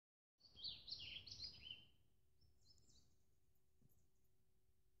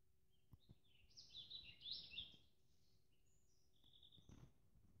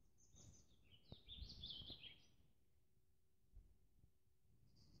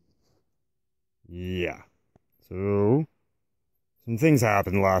Yeah. So, some things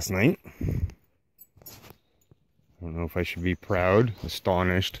happened last night. I don't know if I should be proud,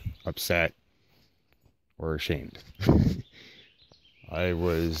 astonished, upset, or ashamed. I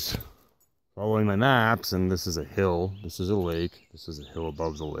was following my maps, and this is a hill, this is a lake, this is a hill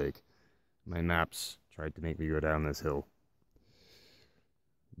above the lake. My maps tried to make me go down this hill.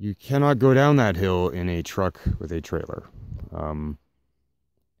 You cannot go down that hill in a truck with a trailer.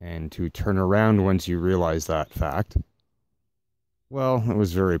 And to turn around once you realize that fact, well, it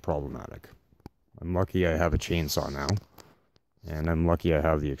was very problematic. I'm lucky I have a chainsaw now, and I'm lucky I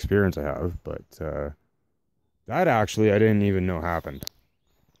have the experience I have, but that actually I didn't even know happened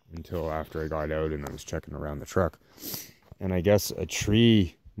until after I got out and I was checking around the truck. And I guess a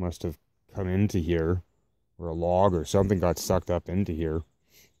tree must have come into here, or a log or something got sucked up into here.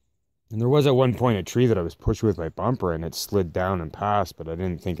 And there was at one point a tree that I was pushing with my bumper and it slid down and passed, but I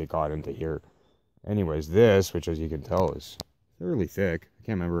didn't think it got into here. Anyways, this, which as you can tell is fairly thick, I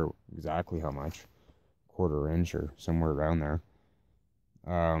can't remember exactly how much, 1/4 inch or somewhere around there,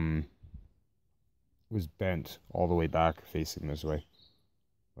 was bent all the way back facing this way,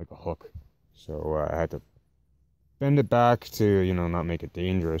 like a hook. So I had to bend it back to, you know, not make it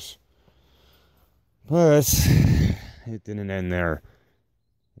dangerous. But it didn't end there.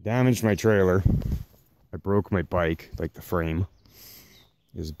 I damaged my trailer. I broke my bike, like the frame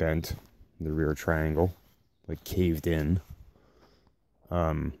is bent, the rear triangle, like caved in.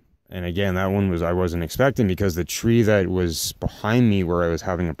 And again, that one I wasn't expecting, because the tree that was behind me where I was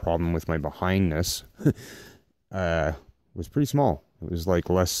having a problem with my behindness was pretty small. It was like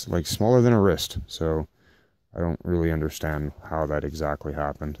smaller than a wrist. So I don't really understand how that exactly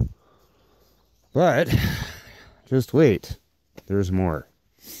happened. But just wait, there's more.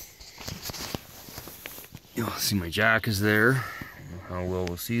 You'll see my jack is there. How well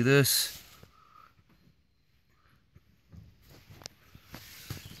we'll see this.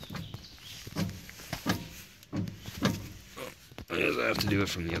 I guess I have to do it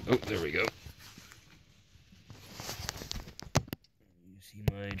from the other. Oh, there we go. You see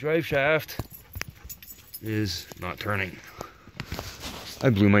my drive shaft is not turning. I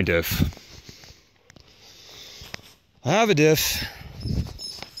blew my diff. I have a diff.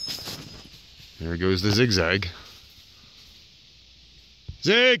 There goes the zigzag.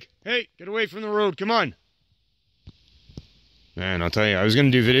 Zig! Hey, get away from the road, come on! Man, I'll tell you, I was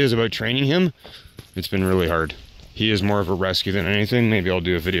going to do videos about training him. It's been really hard. He is more of a rescue than anything. Maybe I'll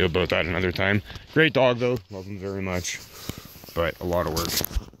do a video about that another time. Great dog, though. Love him very much. But a lot of work.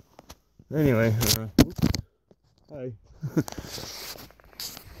 Anyway, hi.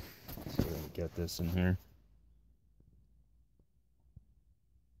 So get this in here.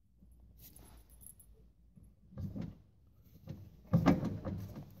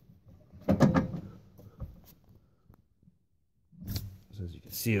 So as you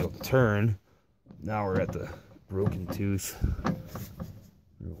can see, it'll turn. Now we're at the broken tooth or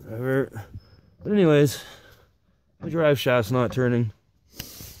whatever. But anyways, the drive shaft's not turning.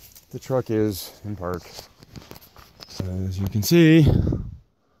 The truck is in park. So as you can see,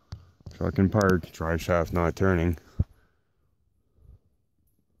 truck in park, drive shaft not turning.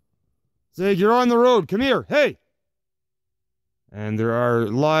 Zig, you're on the road. Come here. Hey! And there are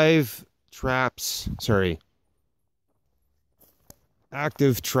live traps. Sorry.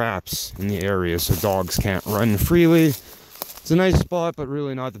 Active traps in the area so dogs can't run freely. It's a nice spot, but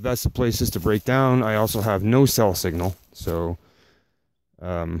really not the best of places to break down. I also have no cell signal, so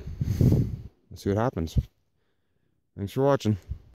let's see what happens. Thanks for watching.